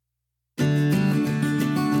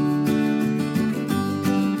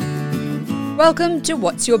Welcome to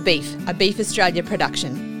What's Your Beef, a Beef Australia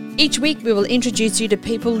production. Each week we will introduce you to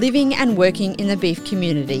people living and working in the beef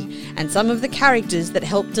community and some of the characters that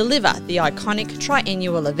help deliver the iconic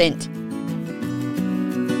triennial event.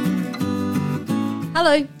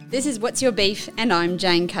 Hello, this is What's Your Beef and I'm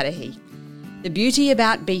Jane Cudahy. The beauty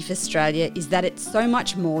about Beef Australia is that it's so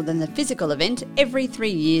much more than the physical event every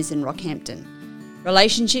 3 years in Rockhampton.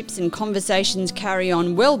 Relationships and conversations carry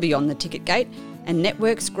on well beyond the ticket gate, and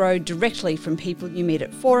networks grow directly from people you meet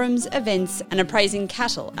at forums, events and appraising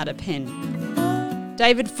cattle at a pen.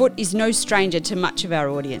 David Foote is no stranger to much of our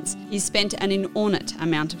audience. He's spent an inordinate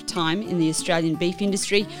amount of time in the Australian beef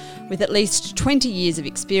industry with at least 20 years of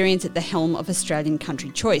experience at the helm of Australian Country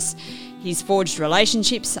Choice. He's forged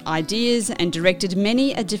relationships, ideas and directed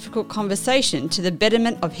many a difficult conversation to the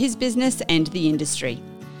betterment of his business and the industry.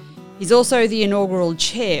 He's also the inaugural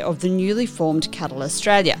chair of the newly formed Cattle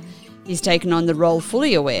Australia. He's taken on the role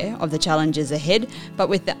fully aware of the challenges ahead, but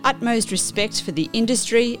with the utmost respect for the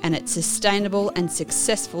industry and its sustainable and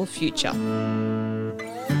successful future.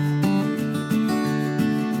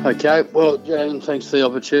 Okay, well, Jane, thanks for the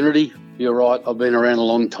opportunity. You're right, I've been around a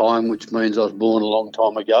long time, which means I was born a long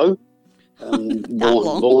time ago.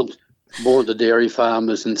 Born to dairy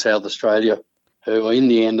farmers in South Australia, who in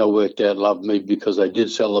the end I worked out loved me because they did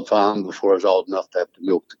sell the farm before I was old enough to have to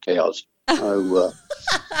milk the cows.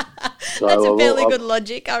 That's a fairly good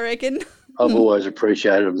logic, I reckon. I've always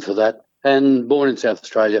appreciated them for that. And born in South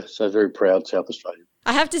Australia, so very proud South Australian.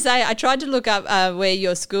 I have to say, I tried to look up where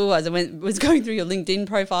your school was. I was going through your LinkedIn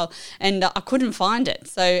profile and I couldn't find it.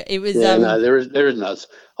 So it was... No, there is none.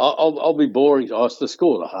 I'll be boring. The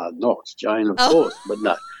school of hard knocks, Jane, of course. But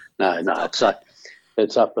no.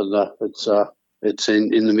 It's up in it's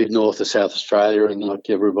in the mid-north of South Australia, and like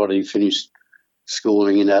everybody finished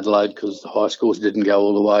schooling in Adelaide because the high schools didn't go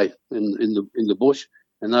all the way in the bush.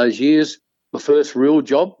 In those years, my first real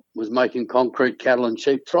job was making concrete cattle and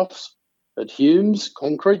sheep troughs at Humes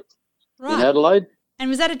Concrete in Adelaide. And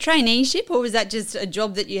was that a traineeship or was that just a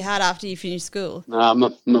job that you had after you finished school? No,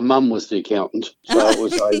 my mum was the accountant, so it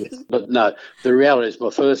was. But no, the reality is my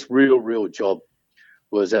first real job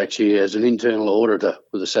was actually as an internal auditor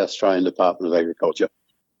with the South Australian Department of Agriculture.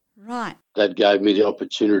 Right. That gave me the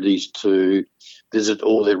opportunities to visit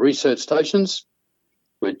all their research stations,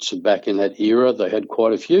 which back in that era they had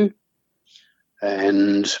quite a few,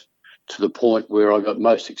 and to the point where I got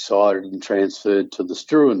most excited and transferred to the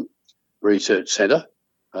Struan Research Centre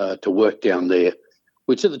to work down there,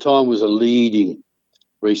 which at the time was a leading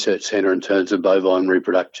research centre in terms of bovine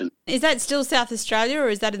reproduction. Is that still South Australia or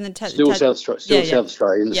is that in the... South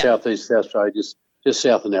Australia, in the southeast South Australia, just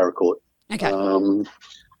south of Narracourt. Okay.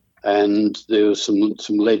 And there was some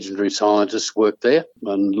legendary scientists worked there,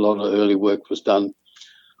 and a lot of early work was done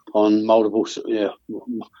on multiple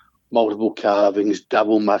carvings,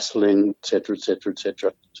 double muscling, et cetera, et cetera, et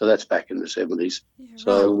cetera. So that's back in the 70s. Yeah, right.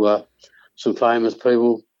 So some famous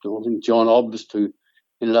people, I think John Obbs, who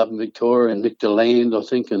ended up in Victoria, and Nick DeLand, I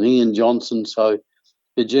think, and Ian Johnson. So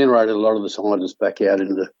it generated a lot of the scientists back out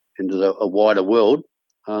into a wider world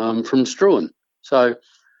from Struan. So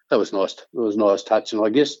that was nice. It was a nice touch, and I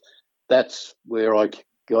guess that's where I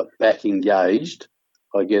got back engaged,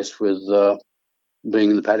 I guess, with being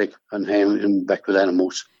in the paddock and back with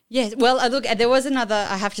animals. Yes, well, look, there was another,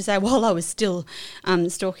 I have to say, while I was still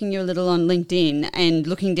stalking you a little on LinkedIn and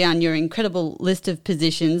looking down your incredible list of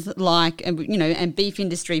positions like, and beef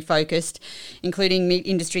industry focused, including Meat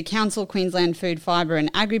Industry Council, Queensland Food, Fibre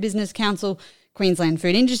and Agribusiness Council, Queensland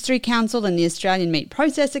Food Industry Council and the Australian Meat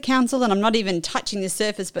Processor Council, and I'm not even touching the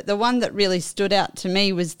surface, but the one that really stood out to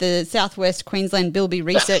me was the Southwest Queensland Bilby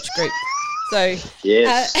Research Group. So,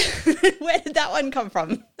 yes. Where did that one come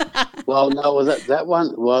from? That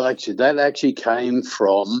actually came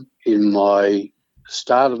from in my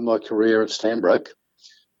start of my career at Stanbroke.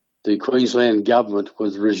 The Queensland government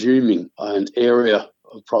was resuming an area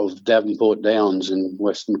of Davenport Downs in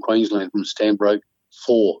Western Queensland from Stanbroke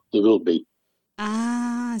for the Bilby.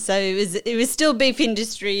 So it was still beef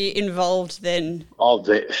industry involved then? Oh,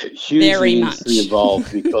 hugely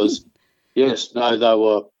involved because,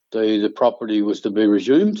 the property was to be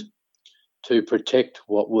resumed to protect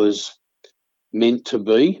what was meant to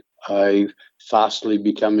be a fastly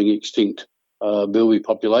becoming extinct Bilby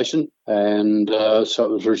population, and so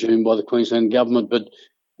it was resumed by the Queensland government, but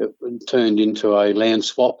it turned into a land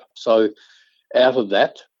swap. So out of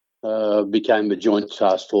that became a joint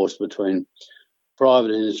task force between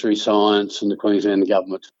private industry, science and the Queensland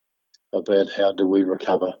government about how do we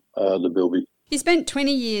recover the Bilby. You spent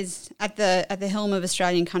 20 years at the helm of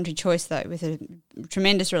Australian Country Choice, though, with a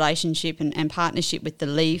tremendous relationship and partnership with the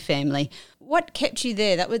Lee family. What kept you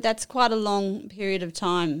there? That's quite a long period of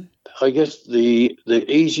time. I guess the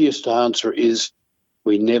easiest answer is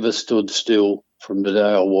we never stood still from the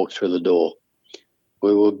day I walked through the door.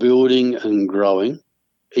 We were building and growing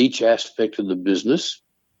each aspect of the business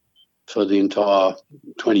for the entire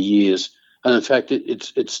 20 years. And in fact,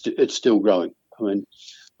 it's still growing. I mean,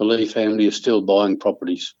 the Lee family is still buying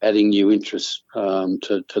properties, adding new interests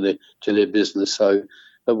to their business. So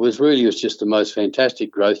it was just the most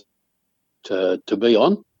fantastic growth to be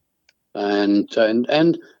on, and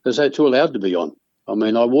as they too allowed to be on. I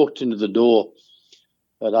mean, I walked into the door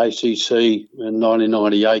at ACC in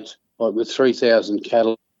 1998 with 3,000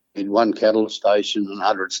 cattle in one cattle station and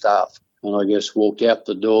 100 staff, and I guess walked out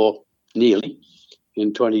the door nearly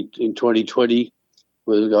in 2020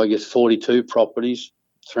 with, I guess, 42 properties,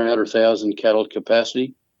 300,000 cattle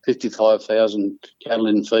capacity, 55,000 cattle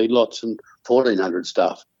in feedlots and 1,400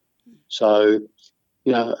 staff. So,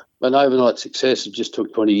 an overnight success. It just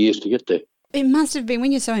took 20 years to get there. It must have been,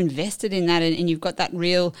 when you're so invested in that and you've got that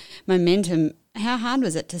real momentum, how hard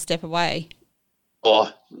was it to step away?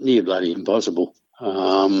 Oh, near bloody impossible.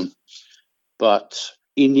 But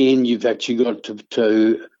in the end, you've actually got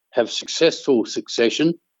to have successful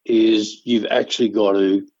succession is you've actually got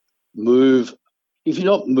to move. If you're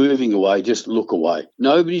not moving away, just look away.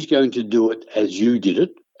 Nobody's going to do it as you did it,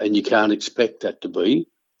 and you can't expect that to be.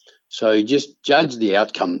 So you just judge the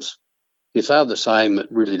outcomes. If they're the same, it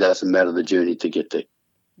really doesn't matter the journey to get there.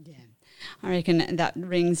 Yeah, I reckon that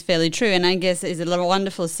rings fairly true. And I guess is a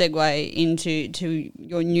wonderful segue into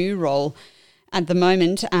your new role. At the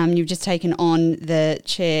moment, you've just taken on the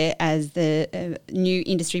chair as the new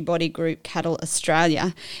industry body group, Cattle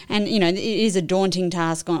Australia. And, it is a daunting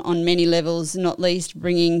task on many levels, not least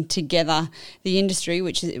bringing together the industry,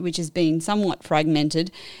 which has been somewhat fragmented.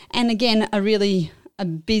 And again, a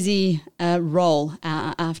busy role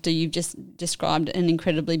after you've just described an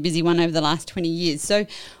incredibly busy one over the last 20 years. So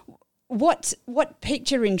what piqued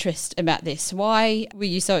your interest about this? Why were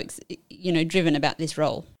you so driven about this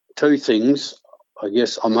role? Two things. I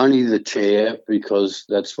guess I'm only the chair because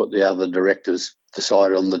that's what the other directors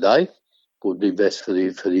decided on the day would be best for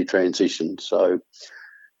the transition. So,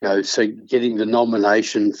 getting the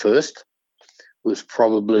nomination first was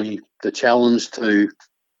probably the challenge to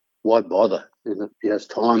why bother? It's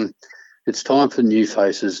time for new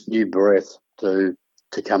faces, new breath to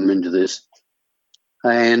come into this.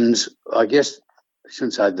 And I guess I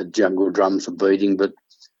shouldn't say the jungle drums are beating, but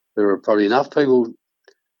there are probably enough people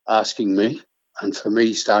asking me, and for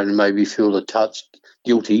me starting to maybe feel a touch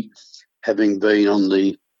guilty, having been on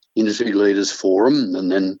the Industry Leaders Forum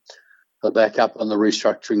and then back up on the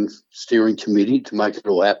Restructuring Steering Committee to make it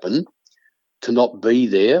all happen. To not be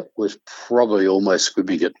there was probably almost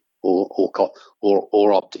squibbing it or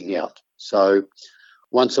opting out. So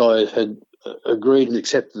once I had agreed and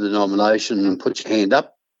accepted the nomination and put your hand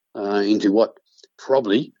up into what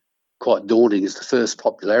probably quite daunting is the first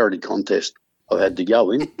popularity contest I've had to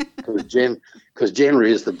go in, because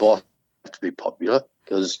generally as the boss you have to be popular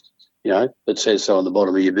because, it says so on the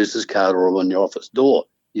bottom of your business card or on your office door.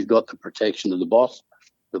 You've got the protection of the boss.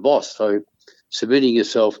 So submitting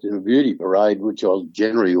yourself in a beauty parade, which I'll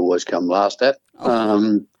generally always come last at,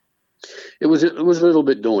 it was a little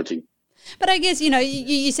bit daunting. But I guess,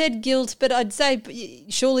 you said guilt, but I'd say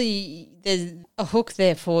surely there's a hook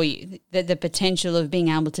there for you, the potential of being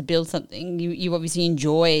able to build something. You obviously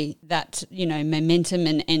enjoy that, momentum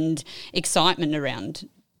and excitement around,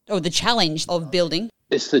 or the challenge of building.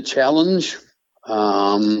 It's the challenge.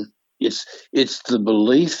 It's the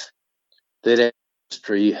belief that our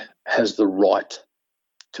industry has the right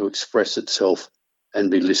to express itself and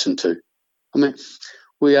be listened to. I mean,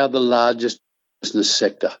 we are the largest business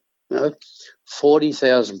sector.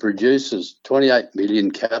 40,000 producers, 28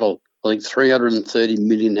 million cattle, I think 330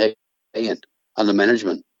 million hectares under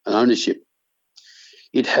management and ownership.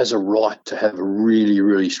 It has a right to have a really,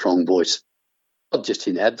 really strong voice, not just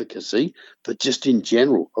in advocacy, but just in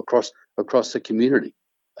general across the community.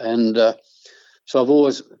 And so I've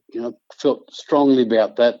always, felt strongly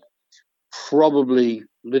about that. Probably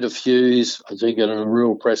lit a fuse, I think, at a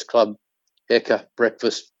Rural Press Club ECA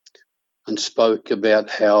breakfast, and spoke about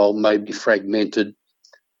how maybe fragmented,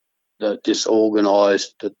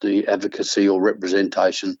 disorganised that the advocacy or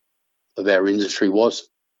representation of our industry was.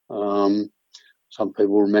 Some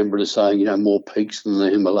people remember it as saying, more peaks than the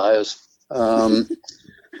Himalayas.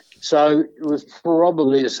 So it was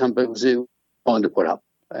probably, as some people say, fine to put up.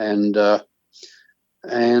 And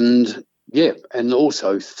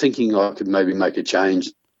also thinking I could maybe make a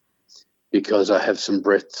change because I have some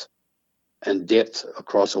breadth and depth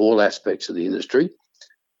across all aspects of the industry,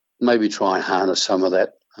 maybe try and harness some of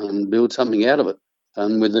that and build something out of it.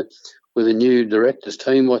 And with a new directors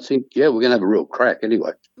team, I think, we're going to have a real crack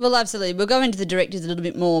anyway. Well, absolutely. We'll go into the directors a little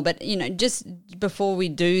bit more, but, just before we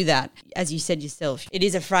do that, as you said yourself, it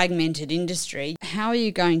is a fragmented industry. How are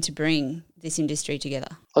you going to bring this industry together?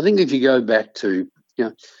 I think if you go back to,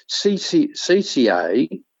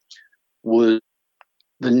 CCA was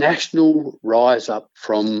the national rise up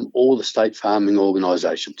from all the state farming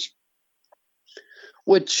organisations,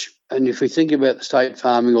 and if we think about the state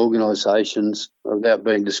farming organisations, without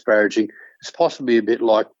being disparaging, it's possibly a bit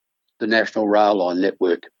like the National Rail Line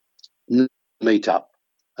Network. Meet up,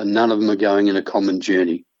 and none of them are going in a common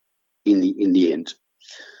journey in the end.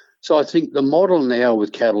 So I think the model now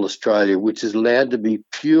with Cattle Australia, which is allowed to be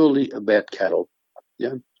purely about cattle,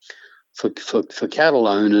 for cattle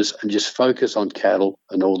owners, and just focus on cattle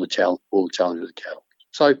and all the challenges of cattle.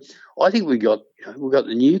 So I think we've got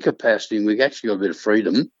the new capacity, and we've actually got a bit of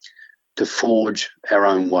freedom to forge our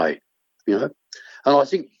own way, And I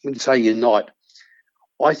think when you say unite,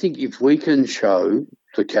 I think if we can show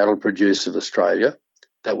the cattle producers of Australia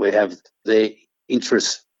that we have their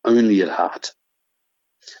interests only at heart,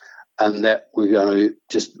 and that we're going to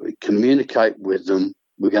just communicate with them,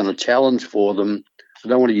 we're going to challenge for them. I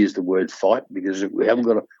don't want to use the word fight, because we haven't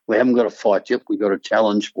got to fight yet. We've got a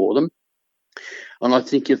challenge for them. And I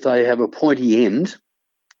think if they have a pointy end,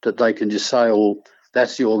 that they can just say,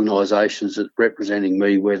 that's the organisations that representing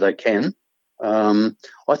me where they can.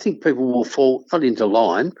 I think people will fall, not into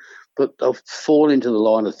line, but they'll fall into the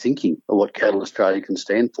line of thinking of what Cattle Australia can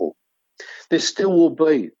stand for. There still will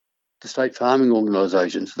be the state farming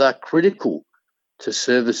organisations. They're critical to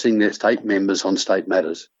servicing their state members on state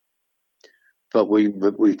matters. But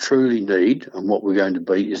we truly need, and what we're going to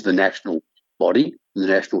be, is the national body, the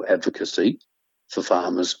national advocacy for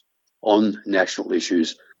farmers on national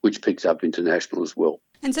issues, which picks up international as well.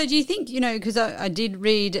 And so do you think, because I did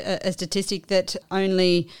read a statistic that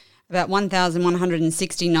only about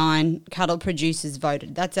 1,169 cattle producers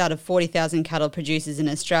voted. That's out of 40,000 cattle producers in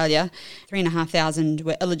Australia. 3,500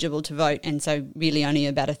 were eligible to vote, and so really only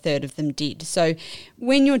about a third of them did. So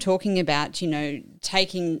when you're talking about,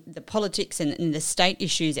 taking the politics and the state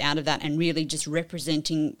issues out of that and really just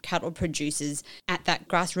representing cattle producers at that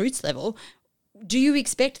grassroots level, do you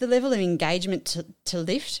expect the level of engagement to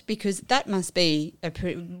lift? Because that must be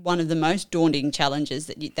one of the most daunting challenges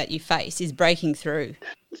that you face, is breaking through.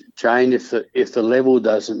 Jane, if the level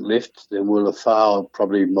doesn't lift, then we'll have failed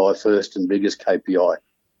probably my first and biggest KPI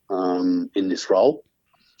in this role,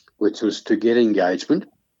 which was to get engagement.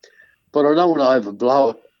 But I don't want to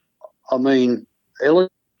overblow it. I mean,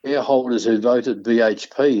 shareholders who voted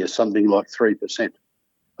BHP is something like 3%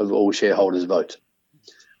 of all shareholders' votes.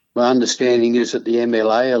 My understanding is that the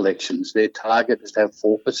MLA elections, their target is to have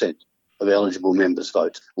 4% of eligible members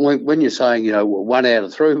vote. When you're saying, 1 out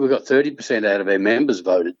of 3, we've got 30% out of our members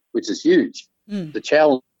voted, which is huge. The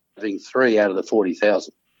challenge of having 3 out of the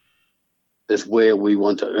 40,000 is where we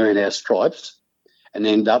want to earn our stripes and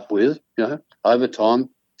end up with, over time,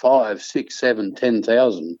 5, 6, 7,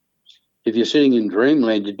 10,000. If you're sitting in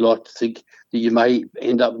dreamland, you'd like to think that you may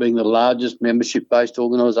end up being the largest membership-based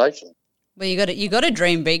organisation. Well, you got to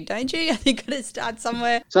dream big, don't you? You got to start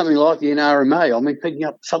somewhere. Something like the NRMA. I mean, picking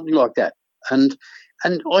up something like that, and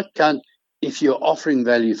I can't. If you're offering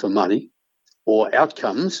value for money or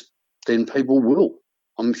outcomes, then people will,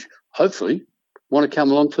 hopefully, want to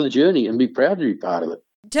come along for the journey and be proud to be part of it.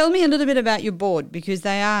 Tell me a little bit about your board, because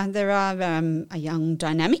there are a young,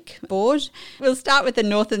 dynamic board. We'll start with the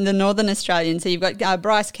Northern Australian. So you've got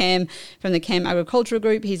Bryce Cam from the Cam Agricultural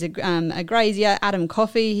Group. He's a grazier. Adam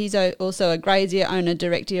Coffey, he's also a grazier, owner,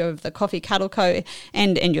 director of the Coffey Cattle Co.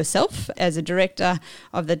 and yourself as a director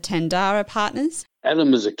of the Tandara Partners.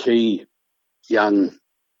 Adam is a key young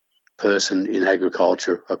person in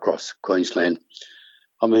agriculture across Queensland.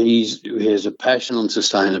 I mean, he has a passion on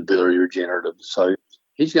sustainability, regenerative. So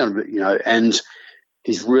he's going to be, and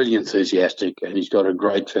he's really enthusiastic, and he's got a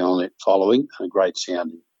great following and a great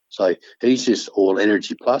sounding. So he's just all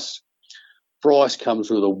energy plus. Bryce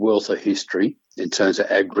comes with a wealth of history in terms of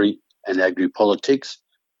agri and agri-politics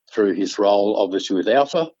through his role, obviously, with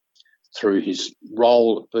Alpha, through his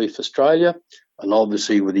role at Beef Australia, and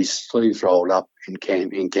obviously with his sleeves rolled up in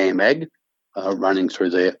Cam Ag, running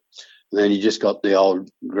through there. And then you just got the old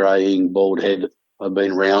greying bald head. I've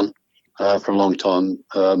been around for a long time,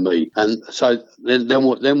 me. And so then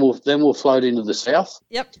we'll float into the south.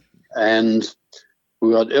 Yep. And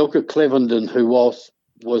we got Elke Clevenden, who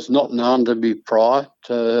was not known to be prior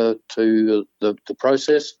to the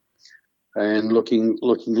process, and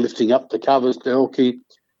lifting up the covers to Elke.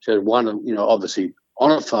 She had one, obviously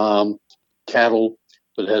on a farm, cattle,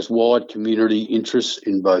 but has wide community interests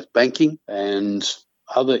in both banking and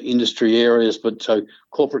other industry areas, but so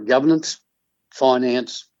corporate governance,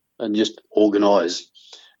 finance, and just organised.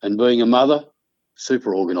 And being a mother,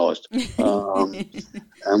 super organised. And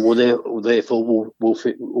therefore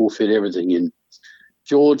will fit everything in.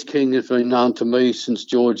 George King has been known to me since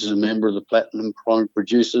George is a member of the Platinum Chronic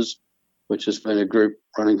Producers, which has been a group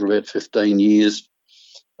running for about 15 years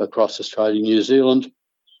across Australia and New Zealand.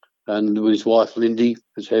 And with his wife Lindy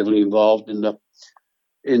is heavily involved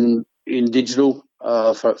in digital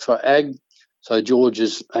for ag. So George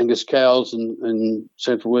is Angus cows in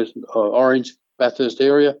Central West Orange, Bathurst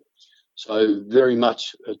area. So very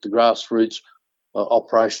much at the grassroots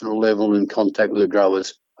operational level in contact with the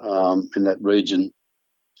growers in that region.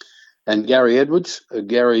 And Gary Edwards,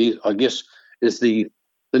 Gary, I guess, is the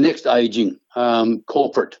next ageing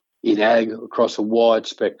corporate in ag across a wide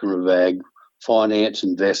spectrum of ag, finance,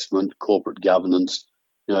 investment, corporate governance,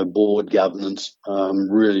 board governance,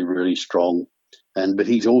 really, really strong. But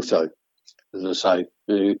he's also, as I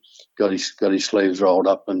say, got his sleeves rolled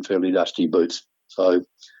up and fairly dusty boots. So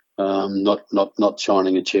not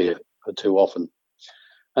shining a chair too often.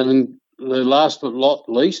 And then the last but not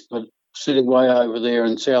least, but sitting way over there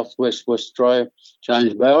in southwest West Australia,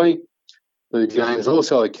 James Bowie, who James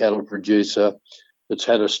also a cattle producer that's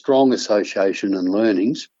had a strong association and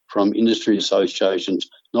learnings from industry associations,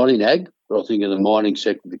 not in ag, but I think in the mining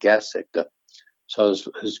sector, the gas sector. So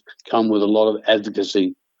has come with a lot of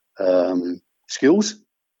advocacy skills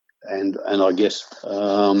and I guess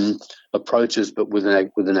approaches, but with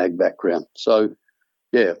an ag background. So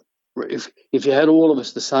yeah, if you had all of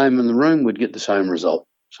us the same in the room, we'd get the same result.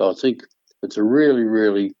 So I think it's a really,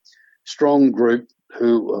 really strong group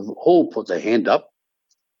who have all put their hand up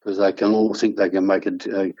because they can all think they can make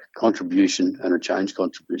a contribution and a change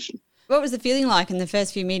contribution. What was the feeling like in the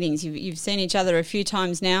first few meetings? You've seen each other a few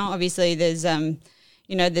times now. Obviously, there's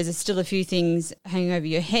there's still a few things hanging over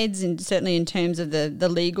your heads, and certainly in terms of the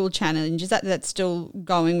legal challenges that's still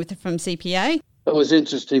going from CPA. It was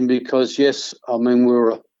interesting because yes, I mean we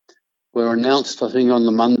were announced I think on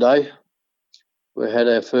the Monday. We had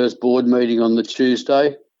our first board meeting on the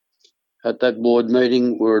Tuesday. At that board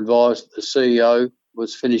meeting, we were advised the CEO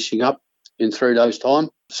was finishing up in 3 days' time,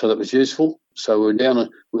 so that was useful. So we were down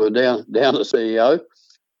a CEO,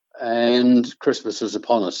 and Christmas is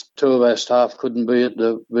upon us. 2 of our staff couldn't be at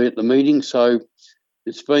the meeting, so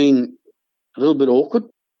it's been a little bit awkward.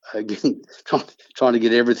 Again, trying to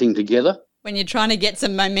get everything together. When you're trying to get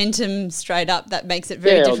some momentum straight up, that makes it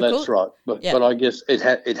very difficult. Yeah, that's right. But I guess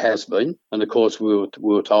it has been, and of course we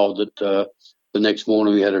were told that the next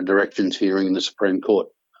morning we had a directions hearing in the Supreme Court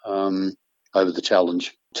over the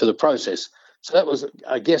challenge to the process. So that was,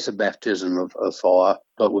 I guess, a baptism of fire,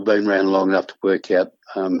 but we've been around long enough to work out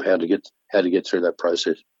how to get through that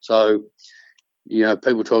process. So,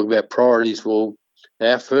 people talk about priorities. Well,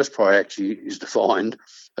 our first priority actually is to find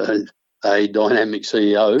a dynamic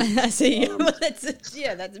CEO.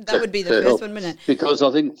 That would be the first one, wouldn't it? Because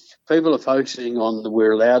I think people are focusing on that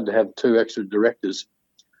we're allowed to have 2 extra directors,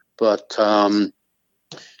 but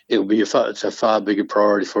it's a far bigger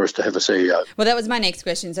priority for us to have a CEO. Well, that was my next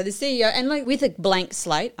question. So the CEO, and like with a blank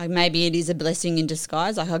slate, maybe it is a blessing in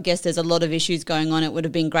disguise. I guess there's a lot of issues going on. It would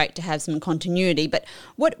have been great to have some continuity. But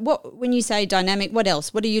what when you say dynamic, what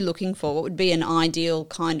else? What are you looking for? What would be an ideal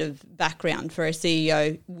kind of background for a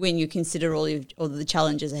CEO when you consider all the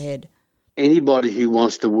challenges ahead? Anybody who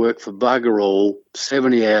wants to work for bugger all,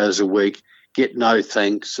 70 hours a week, get no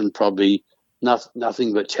thanks and probably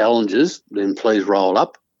nothing but challenges, then please roll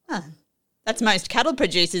up. That's most cattle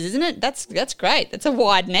producers, isn't it? That's great. That's a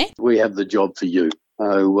wide net. We have the job for you.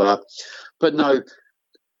 But no,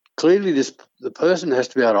 clearly the person has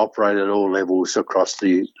to be able to operate at all levels across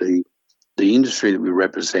the industry that we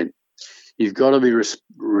represent. You've got to be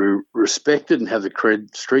respected and have the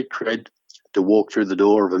street cred to walk through the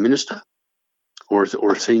door of a minister or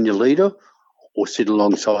a senior leader or sit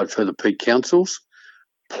alongside further peak councils,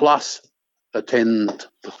 plus attend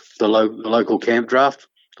the local camp draft,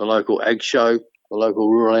 the local ag show, the local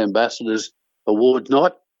rural ambassadors award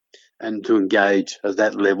night, and to engage at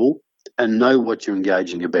that level and know what you're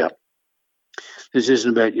engaging about. This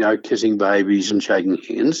isn't about, kissing babies and shaking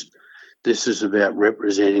hands. This is about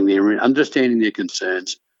understanding their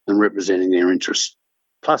concerns and representing their interests,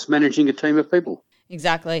 plus managing a team of people.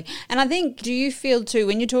 Exactly. And I think, do you feel too,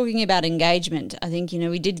 when you're talking about engagement, I think,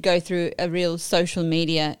 we did go through a real social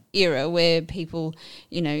media era where people,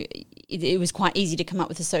 it was quite easy to come up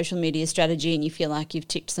with a social media strategy and you feel like you've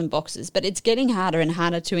ticked some boxes. But it's getting harder and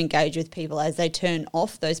harder to engage with people as they turn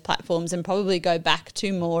off those platforms and probably go back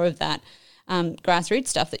to more of that grassroots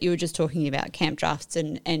stuff that you were just talking about, camp drafts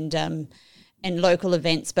and local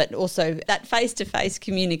events, but also that face-to-face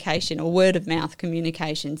communication or word-of-mouth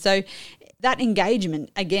communication. So that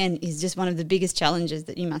engagement, again, is just one of the biggest challenges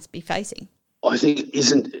that you must be facing. I think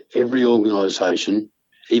isn't every organisation,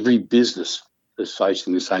 every business is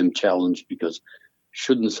facing the same challenge, because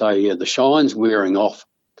shouldn't say the shine's wearing off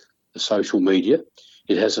the social media.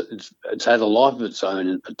 It's had a life of its own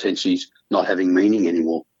and potentially not having meaning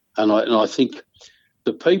anymore. And I think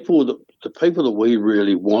the people that we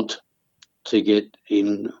really want to get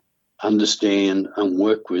in, understand and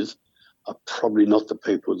work with are probably not the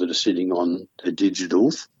people that are sitting on the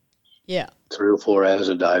digitals 3 or 4 hours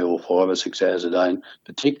a day or 5 or 6 hours a day. And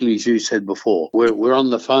particularly, as you said before, we're on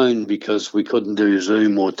the phone because we couldn't do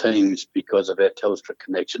Zoom or Teams because of our Telstra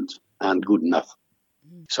connections aren't good enough.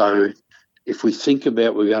 So if we think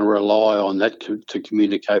about we're going to rely on that to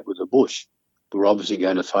communicate with the bush, we're obviously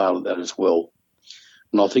going to fail at that as well.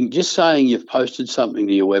 And I think just saying you've posted something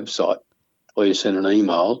to your website or you sent an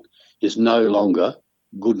email is no longer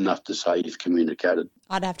good enough to say you've communicated.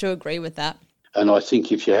 I'd have to agree with that. And I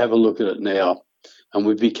think if you have a look at it now, and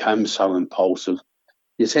we've become so impulsive,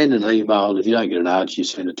 you send an email, if you don't get an answer, you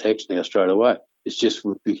send a text now straight away. It's just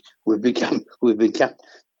we've become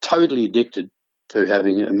totally addicted to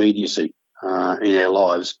having immediacy in our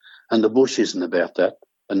lives, and the bush isn't about that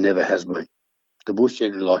and never has been. The bush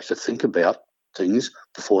generally likes to think about things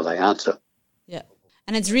before they answer. Yeah.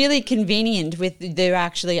 And it's really convenient there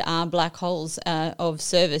actually are black holes of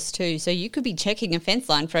service too. So you could be checking a fence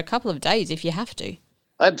line for a couple of days if you have to.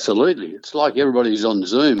 Absolutely. It's like everybody who's on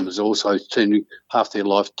Zoom is also spending half their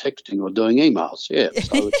life texting or doing emails. Yeah.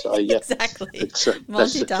 So it's exactly.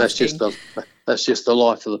 Multitasking. That's just the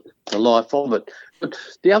life of it. But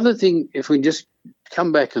the other thing, if we just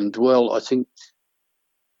come back and dwell, I think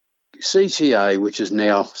CCA, which is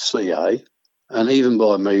now CA, and even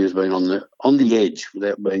by me who's been on the edge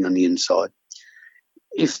without being on the inside,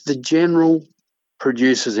 if the general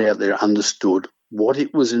producers out there understood what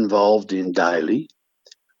it was involved in daily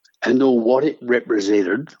and or what it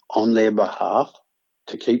represented on their behalf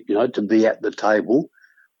to keep, to be at the table,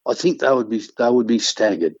 I think they would be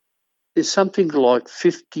staggered. There's something like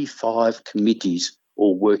 55 committees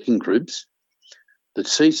or working groups that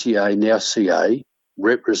CCA, now CA,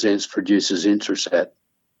 represents producers' interests at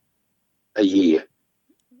a year.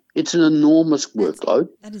 It's an enormous workload.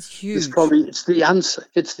 That is huge. It's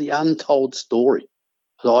the untold story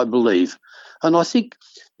that I believe, and I think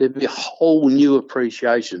there'd be a whole new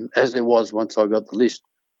appreciation, as there was once I got the list,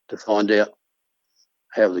 to find out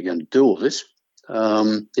how they're going to do all this.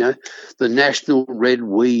 The National Red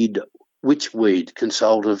Witchweed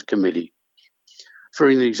Consultative Committee, for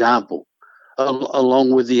an example,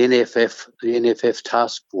 along with the NFF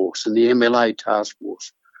Task Force and the MLA Task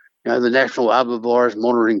Force, the National Arbovirus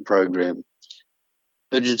Monitoring Program,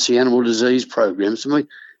 Emergency Animal Disease Programs. I mean,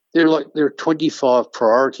 there are 25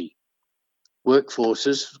 priority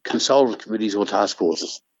workforces, consultative committees or task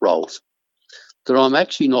forces roles that I'm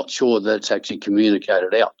actually not sure that's actually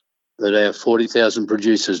communicated out, that our 40,000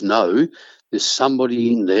 producers know there's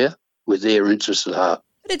somebody in there with their interests at heart.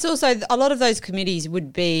 But it's also, a lot of those committees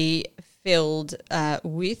would be filled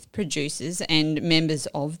with producers and members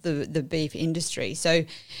of the beef industry. So,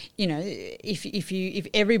 if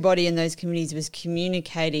everybody in those committees was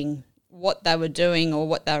communicating what they were doing or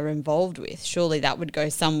what they were involved with, surely that would go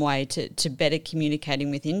some way to better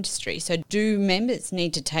communicating with industry. So do members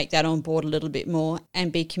need to take that on board a little bit more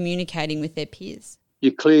and be communicating with their peers?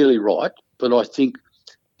 You're clearly right, but I think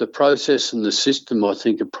the process and the system, I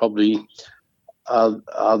think, are probably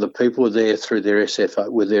are the people there through their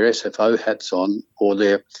SFO, with their SFO hats on or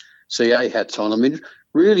their CA hats on. I mean,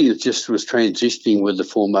 really it just was transitioning with the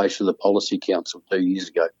formation of the Policy Council 2 years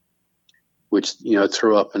ago, which,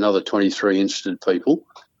 threw up another 23 interested people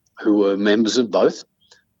who were members of both,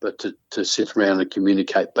 but to sit around and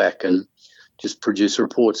communicate back and just produce a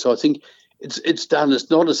report. So I think it's done. It's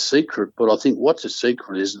not a secret, but I think what's a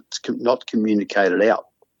secret is it's not communicated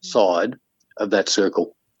outside of that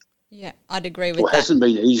circle. Yeah, I'd agree with that. It hasn't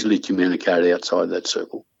been easily communicated outside that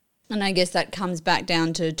circle. And I guess that comes back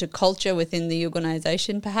down to culture within the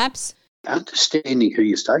organisation, perhaps. Understanding who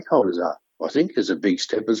your stakeholders are, I think, is a big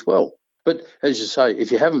step as well. But as you say,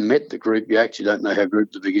 if you haven't met the group, you actually don't know how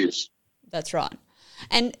group the big is. That's right.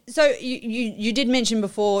 And so you did mention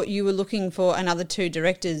before you were looking for another 2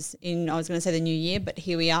 directors in, I was going to say the new year, but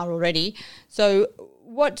here we are already. So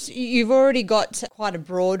you've already got quite a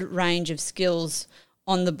broad range of skills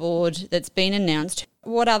on the board that's been announced.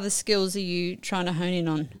 What other skills are you trying to hone in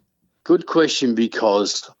on? Good question,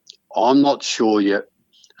 because I'm not sure yet,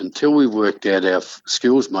 until we've worked out our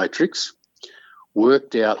skills matrix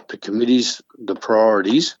worked out the committees, the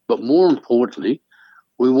priorities, but more importantly,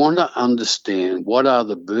 we want to understand what are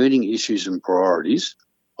the burning issues and priorities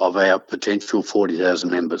of our potential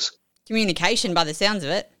 40,000 members. Communication, by the sounds of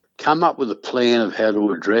it. Come up with a plan of how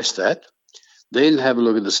to address that, then have a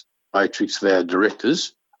look at the matrix of our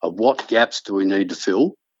directors of what gaps do we need to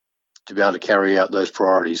fill to be able to carry out those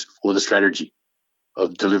priorities, or the strategy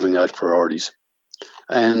of delivering those priorities.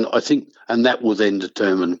 And I think, and that will then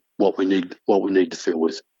determine what we need to fill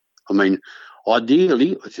with. I mean,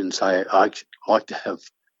 ideally, I shouldn't say I'd like to have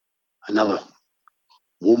another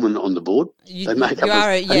woman on the board. They make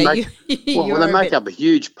up a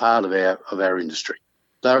huge part of our industry.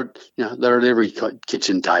 They're at every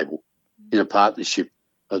kitchen table in a partnership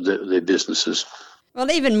of their businesses. Well,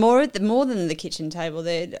 even more than the kitchen table,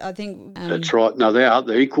 I think. That's right. No,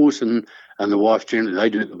 they're equals, and the wife generally, they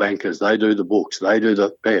do the bankers, they do the books, they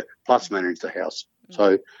do plus manage the house. Mm.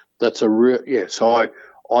 So that's a real So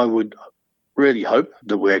I would really hope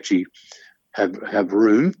that we actually have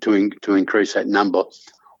room to increase that number,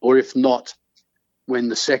 or if not, when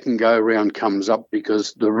the second go round comes up,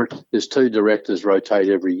 because there's 2 directors rotate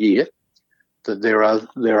every year, that there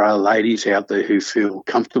are ladies out there who feel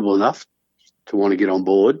comfortable enough to want to get on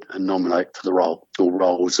board and nominate for the role or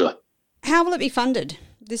roles. How will it be funded?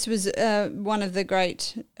 This was one of the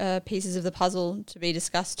great pieces of the puzzle to be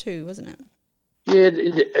discussed too, wasn't it? Yeah,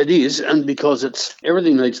 it is, and because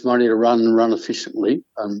everything needs money to run efficiently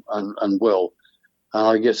and well. And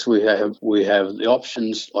I guess we have the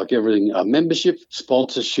options like everything: membership,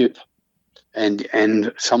 sponsorship,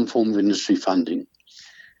 and some form of industry funding.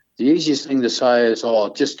 The easiest thing to say is,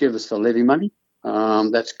 just give us the levy money.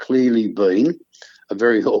 That's clearly been a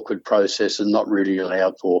very awkward process and not really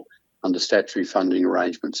allowed for under statutory funding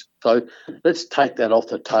arrangements. So let's take that off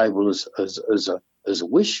the table as a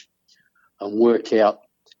wish and work out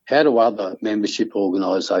how do other membership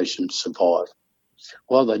organisations survive.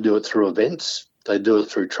 Well, they do it through events, they do it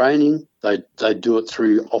through training, they do it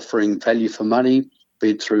through offering value for money,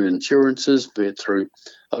 be it through insurances, be it through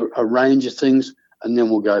a range of things, and then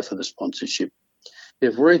we'll go for the sponsorship.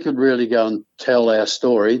 If we could really go and tell our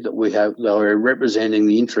story that we're representing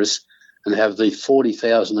the interests and have the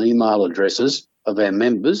 40,000 email addresses of our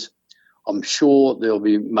members, I'm sure there'll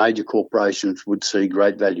be major corporations would see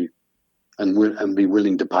great value and be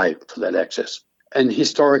willing to pay for that access. And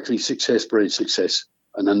historically, success breeds success,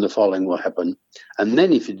 and then the following will happen. And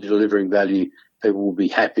then if you're delivering value, people will be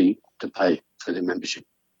happy to pay for their membership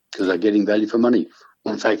because they're getting value for money.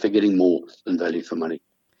 In fact, they're getting more than value for money.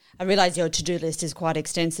 I realise your to-do list is quite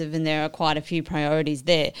extensive and there are quite a few priorities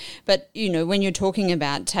there. But, when you're talking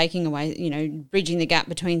about taking away, bridging the gap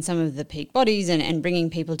between some of the peak bodies and bringing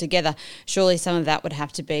people together, surely some of that would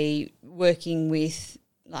have to be working with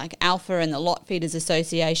like Alpha and the Lot Feeders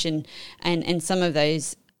Association and some of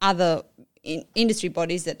those other industry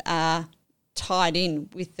bodies that are tied in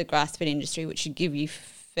with the grass-fed industry, which should give you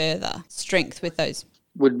further strength with those.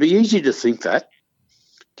 Would be easy to think that,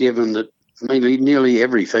 given that nearly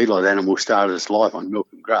every feedlot animal started its life on milk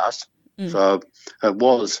and grass. Mm. So it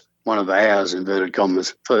was one of ours, inverted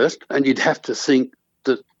commas, first. And you'd have to think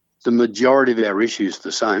that the majority of our issues are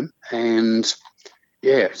the same. And,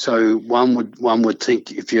 so one would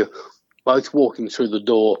think if you're both walking through the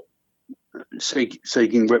door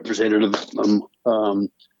seeking representative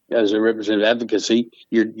as a representative advocacy,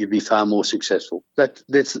 you'd be far more successful.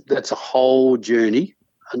 That's a whole journey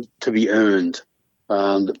to be earned.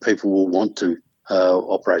 That people will want to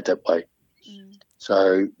operate that way. Mm.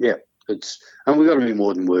 So and we've got to be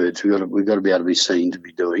more than words. We've got to be able to be seen to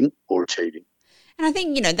be doing or achieving. And I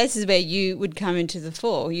think this is where you would come into the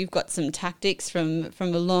fore. You've got some tactics from a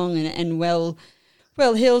long and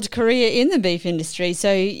well-heeled career in the beef industry.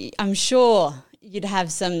 So I'm sure you'd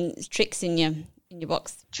have some tricks in your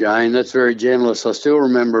box. Jane, that's very generous. I still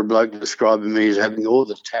remember a bloke describing me as having all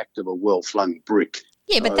the tact of a well-flung brick.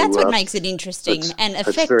 Yeah, but that's what makes it interesting and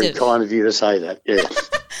effective. It's very kind of you to say that, yeah.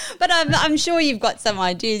 But I'm sure you've got some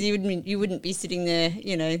ideas. You wouldn't be sitting there,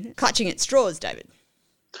 clutching at straws, David.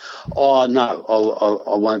 Oh no,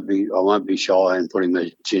 I won't be shy in putting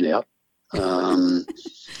my chin out.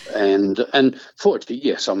 And fortunately,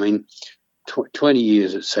 yes. I mean, 20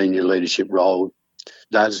 years at senior leadership role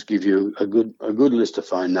does give you a good list of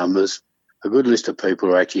phone numbers, a good list of people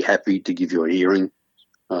who are actually happy to give you a hearing.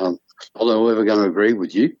 Although I'm never going to agree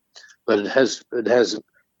with you, but it has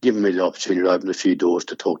given me the opportunity to open a few doors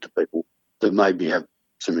to talk to people that maybe have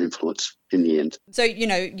some influence in the end. So,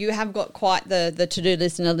 you have got quite the to-do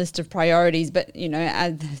list and a list of priorities, but,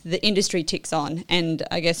 as the industry ticks on, and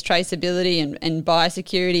I guess traceability and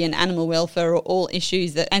biosecurity and animal welfare are all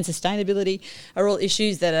issues and sustainability are all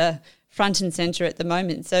issues that are front and centre at the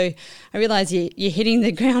moment. So I realise you're hitting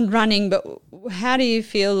the ground running, but how do you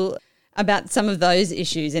feel about some of those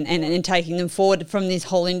issues and taking them forward from this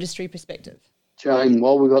whole industry perspective? Jane,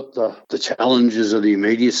 while we've got the challenges of the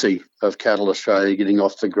immediacy of Cattle Australia getting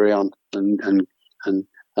off the ground and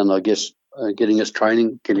I guess getting its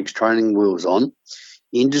training wheels on,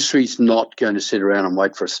 the industry's not going to sit around and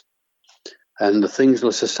wait for us. And the things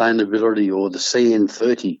like sustainability or the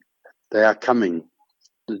CN30, they are coming.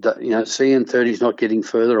 CN30 is not getting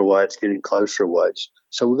further away; it's getting closer away.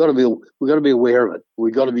 So we've got to be aware of it.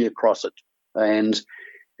 We've got to be across it, and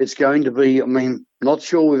it's going to be. I mean, not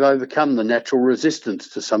sure we've overcome the natural resistance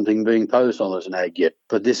to something being posed on us in ag yet.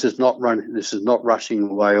 But this is not rushing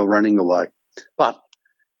away or running away. But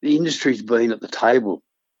the industry's been at the table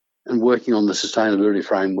and working on the sustainability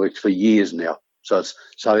frameworks for years now. So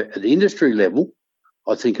at the industry level,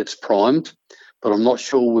 I think it's primed, but I'm not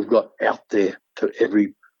sure we've got out there to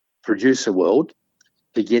every producer world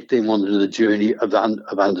to get them onto the journey of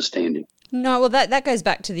understanding. No, well, that goes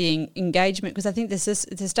back to the engagement, because I think the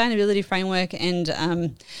sustainability framework and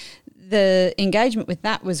the engagement with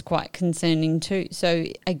that was quite concerning too. So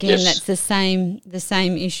again, yes. That's the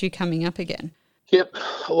same issue coming up again. Yep.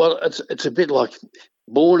 Well, it's a bit like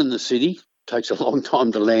born in the city, takes a long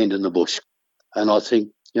time to land in the bush. And I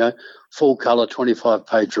think, full colour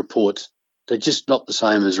 25-page reports, they're just not the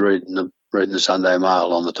same as reading the Sunday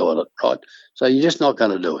Mail on the toilet, right? So you're just not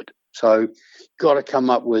going to do it. So you've got to come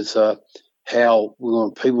up with how we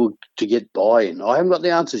want people to get buy-in. I haven't got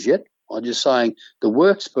the answers yet. I'm just saying the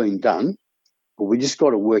work's been done, but we just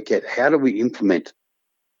got to work out how do we implement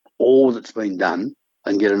all that's been done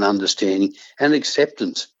and get an understanding and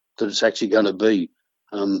acceptance that it's actually going to be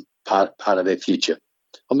part of our future.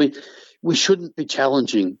 I mean, we shouldn't be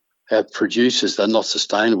challenging our producers. They're not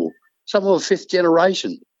sustainable. Some of them are fifth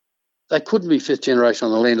generation. They couldn't be fifth generation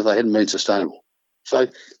on the land if they hadn't been sustainable. So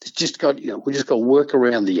it's just got, we just got to work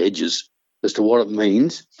around the edges as to what it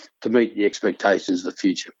means to meet the expectations of the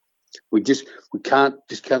future. We can't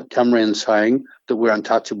just come around saying that we're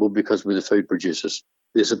untouchable because we're the food producers.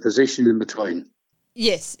 There's a position in between.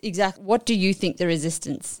 Yes, exactly. What do you think the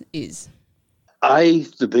resistance is?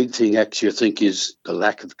 The big thing actually I think is the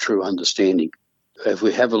lack of true understanding. If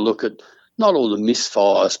we have a look at not all the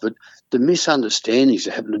misfires, but the misunderstandings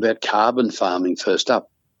that happened about carbon farming first up,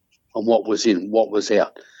 on what was in, what was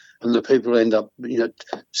out. And the people end up,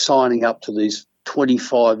 signing up to these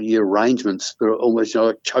 25-year arrangements that are almost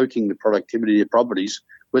choking the productivity of their properties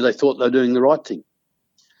where they thought they were doing the right thing.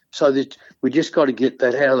 So that we just got to get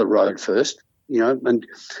that out of the road first, and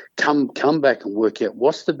come back and work out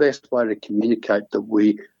what's the best way to communicate that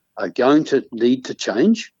we are going to need to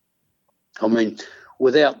change. I mean,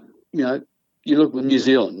 without, you look at New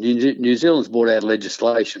Zealand. New Zealand's brought out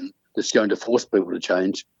legislation that's going to force people to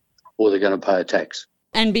change, or they're going to pay a tax.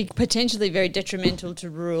 And be potentially very detrimental to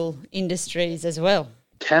rural industries as well.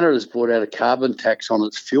 Canada's brought out a carbon tax on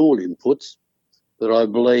its fuel inputs that I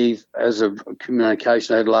believe, as a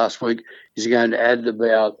communication I had last week, is going to add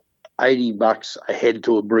about $80 a head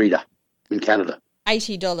to a breeder in Canada.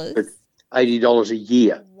 $80? $80 a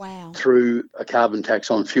year. Wow. Through a carbon tax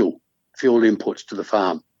on fuel inputs to the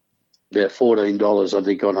farm. About $14, I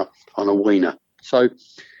think, on a weaner. So,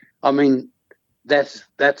 I mean, that's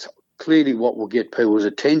clearly what will get people's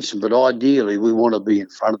attention, but ideally we want to be in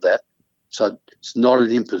front of that. So it's not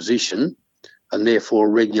an imposition and therefore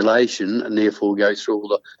regulation, and therefore go through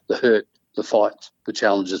all the hurt, the fights, the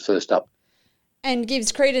challenges first up. And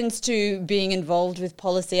gives credence to being involved with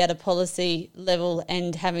policy at a policy level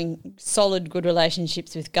and having solid, good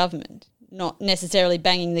relationships with government, not necessarily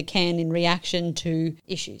banging the can in reaction to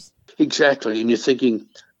issues. Exactly, and you're thinking,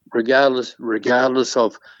 regardless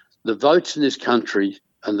of the votes in this country,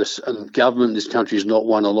 and government in this country is not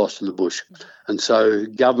won or lost in the bush, and so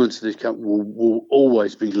governments in this country will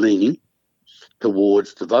always be leaning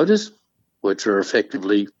towards the voters, which are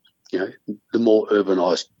effectively, the more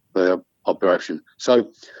urbanised operation.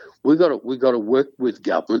 So we've got to work with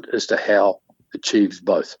government as to how it achieves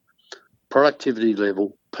both productivity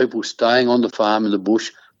level, people staying on the farm in the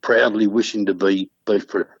bush, proudly wishing to be beef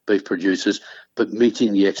producers, but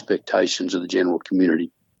meeting the expectations of the general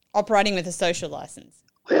community. Operating with a social licence.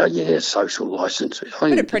 Well, yeah, social licence.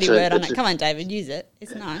 Put a pretty word on it. Come on, David, use it.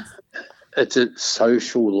 It's nice. It's a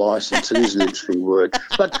social licence. It is an interesting word.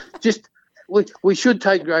 But just we should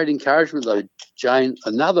take great encouragement, though, Jane.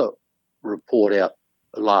 Another report out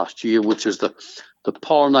last year, which is the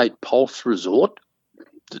Pollinate Pulse Resort,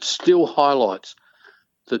 that still highlights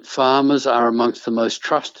that farmers are amongst the most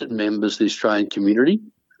trusted members of the Australian community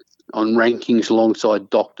on rankings alongside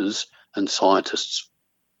doctors and scientists.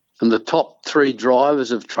 And the top three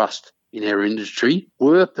drivers of trust in our industry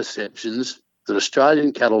were perceptions that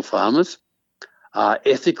Australian cattle farmers are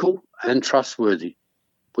ethical and trustworthy,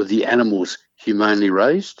 with the animals humanely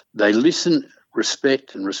raised. They listen,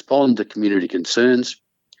 respect and respond to community concerns,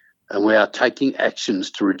 and we are taking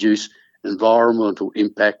actions to reduce environmental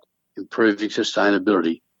impact, improving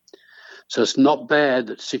sustainability. So it's not bad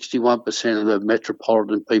that 61% of the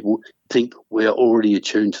metropolitan people think we are already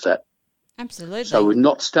attuned to that. Absolutely. So we're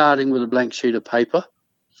not starting with a blank sheet of paper.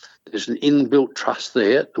 There's an inbuilt trust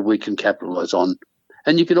there that we can capitalise on.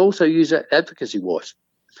 And you can also use that advocacy-wise,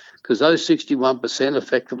 because those 61%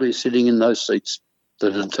 effectively are sitting in those seats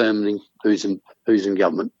that are determining who's in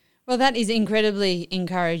government. Well, that is incredibly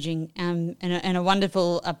encouraging and a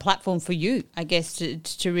wonderful platform for you, I guess,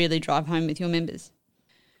 to really drive home with your members.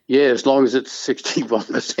 Yeah, as long as it's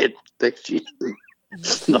 61% next year.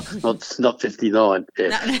 not 59. Yeah.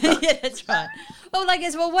 No, yeah, that's right. Well, I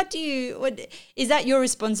guess. Well, what is that your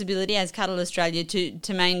responsibility as Cattle Australia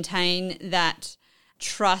to maintain that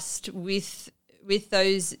trust with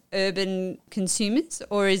those urban consumers,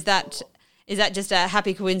 or is that just a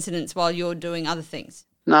happy coincidence while you're doing other things?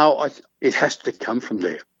 No, it has to come from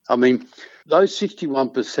there. I mean, those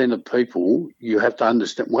 61% of people, you have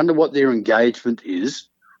to wonder what their engagement is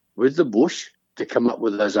with the bush to come up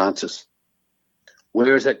with those answers. Where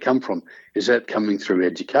does that come from? Is that coming through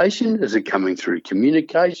education? Is it coming through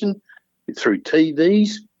communication? Through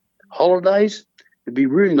TVs? Holidays? It'd be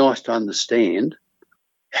really nice to understand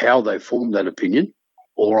how they formed that opinion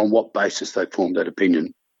or on what basis they formed that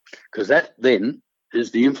opinion, because that then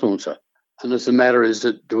is the influencer. And as the matter is,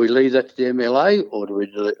 do we leave that to the MLA or do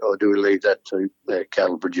we leave that to the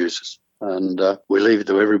cattle producers? And we leave it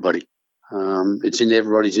to everybody. It's in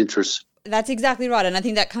everybody's interest. That's exactly right. And I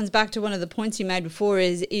think that comes back to one of the points you made before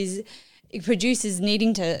is producers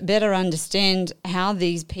needing to better understand how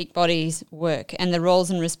these peak bodies work and the roles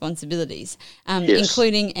and responsibilities, yes.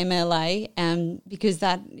 including MLA, because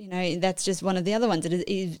that's just one of the other ones that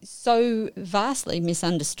is so vastly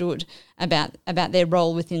misunderstood about their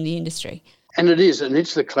role within the industry. And it is, and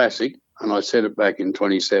it's the classic, and I said it back in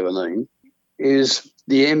 2017, is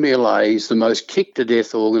the MLA is the most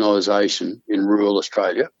kicked-to-death organisation in rural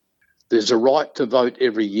Australia. There's a right to vote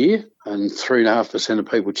every year, and 3.5% of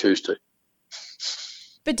people choose to.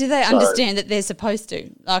 But do they understand that they're supposed to?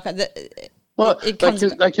 They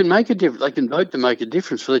can make a difference. They can vote to make a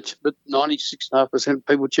difference, but 96.5% of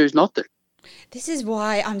people choose not to. This is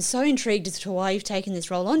why I'm so intrigued as to why you've taken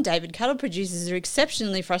this role on, David. Cattle producers are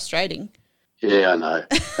exceptionally frustrating. Yeah, I know.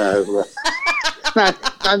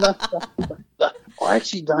 No, I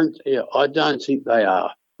actually don't. Yeah, I don't think they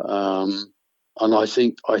are. And I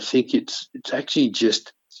think it's actually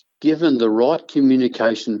just given the right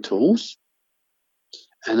communication tools.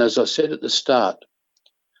 And as I said at the start,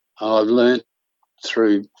 I've learned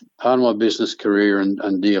through part of my business career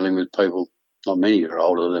and dealing with people, not many are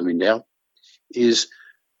older than me now, is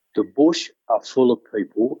the bush are full of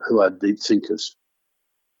people who are deep thinkers.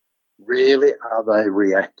 Rarely are they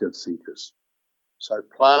reactive thinkers. So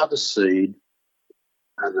plant a seed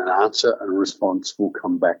and an answer and response will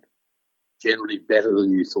come back, generally better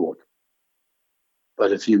than you thought.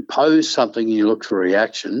 But if you impose something and you look for a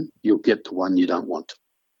reaction, you'll get the one you don't want.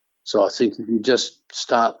 So I think if you just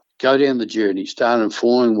go down the journey, start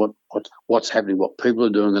informing what's happening, what people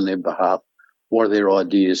are doing on their behalf, what are their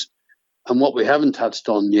ideas. And what we haven't touched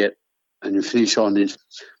on yet, and you finish on, is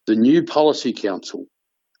the new Policy Council,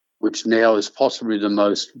 which now is possibly the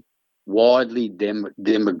most widely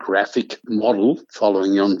demographic model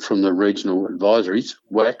following on from the regional advisories,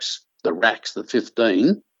 the RACs, the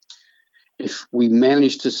 15. If we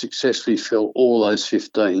manage to successfully fill all those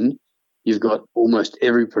 15, you've got almost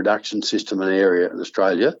every production system and area in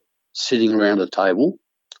Australia sitting around a table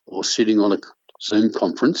or sitting on a Zoom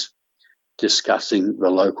conference discussing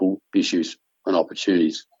the local issues and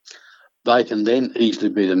opportunities. They can then easily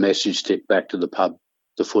be the message stick back to the pub,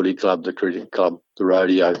 the footy club, the cricket club, the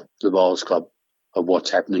rodeo, the bowls club of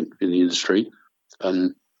what's happening in the industry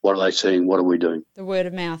and what are they seeing, what are we doing. The word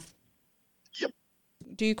of mouth. Yep.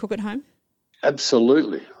 Do you cook at home?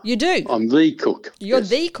 Absolutely. You do? I'm the cook. You're yes.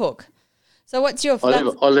 the cook. So what's your... I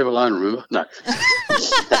live alone, remember? No.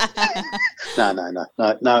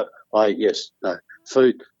 No.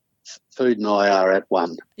 Food and I are at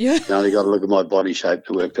one. Yeah. You only got to look at my body shape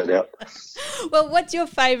to work that out. Well, what's your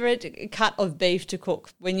favourite cut of beef to cook?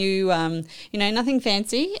 When you, nothing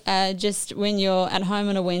fancy, just when you're at home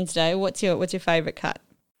on a Wednesday, what's your favourite cut?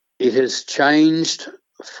 It has changed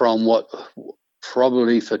from what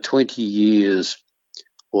probably for 20 years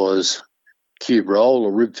was cube roll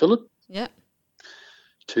or rib fillet. Yeah.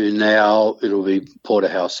 To now it'll be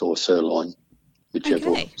porterhouse or sirloin.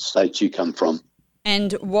 whichever state you come from.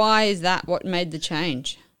 And why is that what made the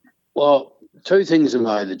change? Well, two things have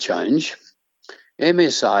made the change.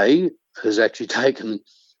 MSA has actually taken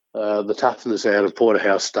the toughness out of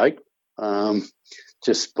porterhouse steak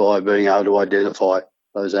just by being able to identify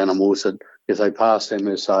those animals that if they pass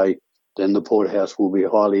MSA, then the porterhouse will be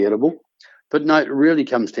highly edible. But no, it really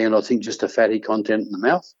comes down, I think, just to fatty content in the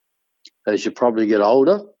mouth. As you probably get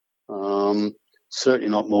older, certainly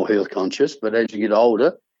not more health conscious, but as you get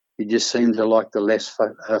older, you just seem to like the less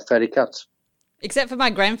fatty cuts. Except for my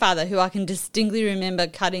grandfather, who I can distinctly remember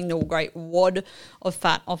cutting the great wad of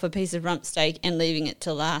fat off a piece of rump steak and leaving it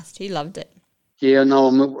to last. He loved it. Yeah,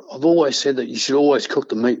 no, I've always said that you should always cook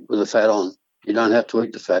the meat with the fat on. You don't have to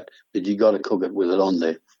eat the fat, but you got to cook it with it on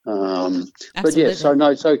there. But yeah,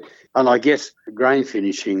 and I guess grain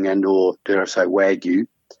finishing and or dare I say Wagyu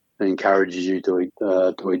encourages you to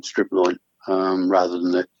eat strip loin rather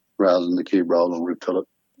than the cube roll or rib fillet.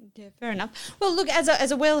 Yeah, fair enough. Well, look,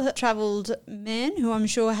 as a well-travelled man who I'm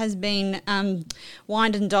sure has been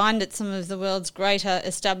wined and dined at some of the world's greater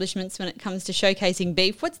establishments when it comes to showcasing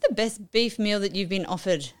beef, what's the best beef meal that you've been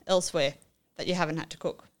offered elsewhere that you haven't had to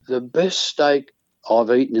cook? The best steak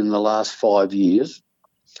I've eaten in the last 5 years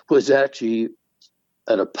was actually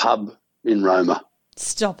at a pub in Roma.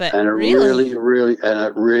 Stop it. And it really?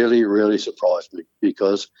 really surprised me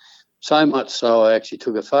because so much so I actually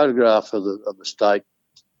took a photograph of the steak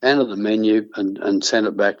and of the menu and sent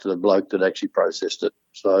it back to the bloke that actually processed it.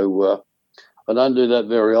 So I don't do that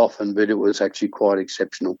very often, but it was actually quite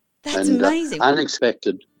exceptional. That's amazing.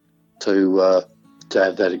 Unexpected to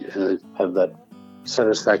have that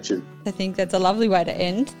satisfaction. I think that's a lovely way to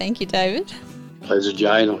end. Thank you, David. Pleasure,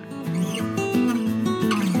 Jane.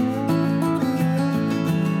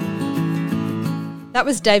 That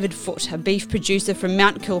was David Foote, a beef producer from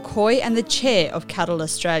Mount Kilcoy and the chair of Cattle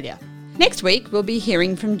Australia. Next week, we'll be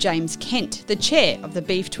hearing from James Kent, the chair of the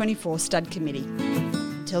Beef 24 Stud Committee.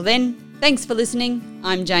 Until then, thanks for listening.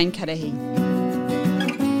 I'm Jane Cudahy.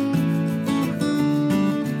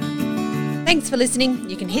 Thanks for listening.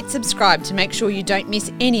 You can hit subscribe to make sure you don't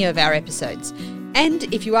miss any of our episodes. And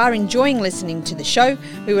if you are enjoying listening to the show,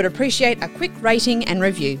 we would appreciate a quick rating and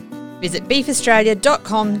review. Visit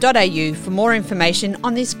beefaustralia.com.au for more information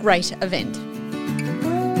on this great event.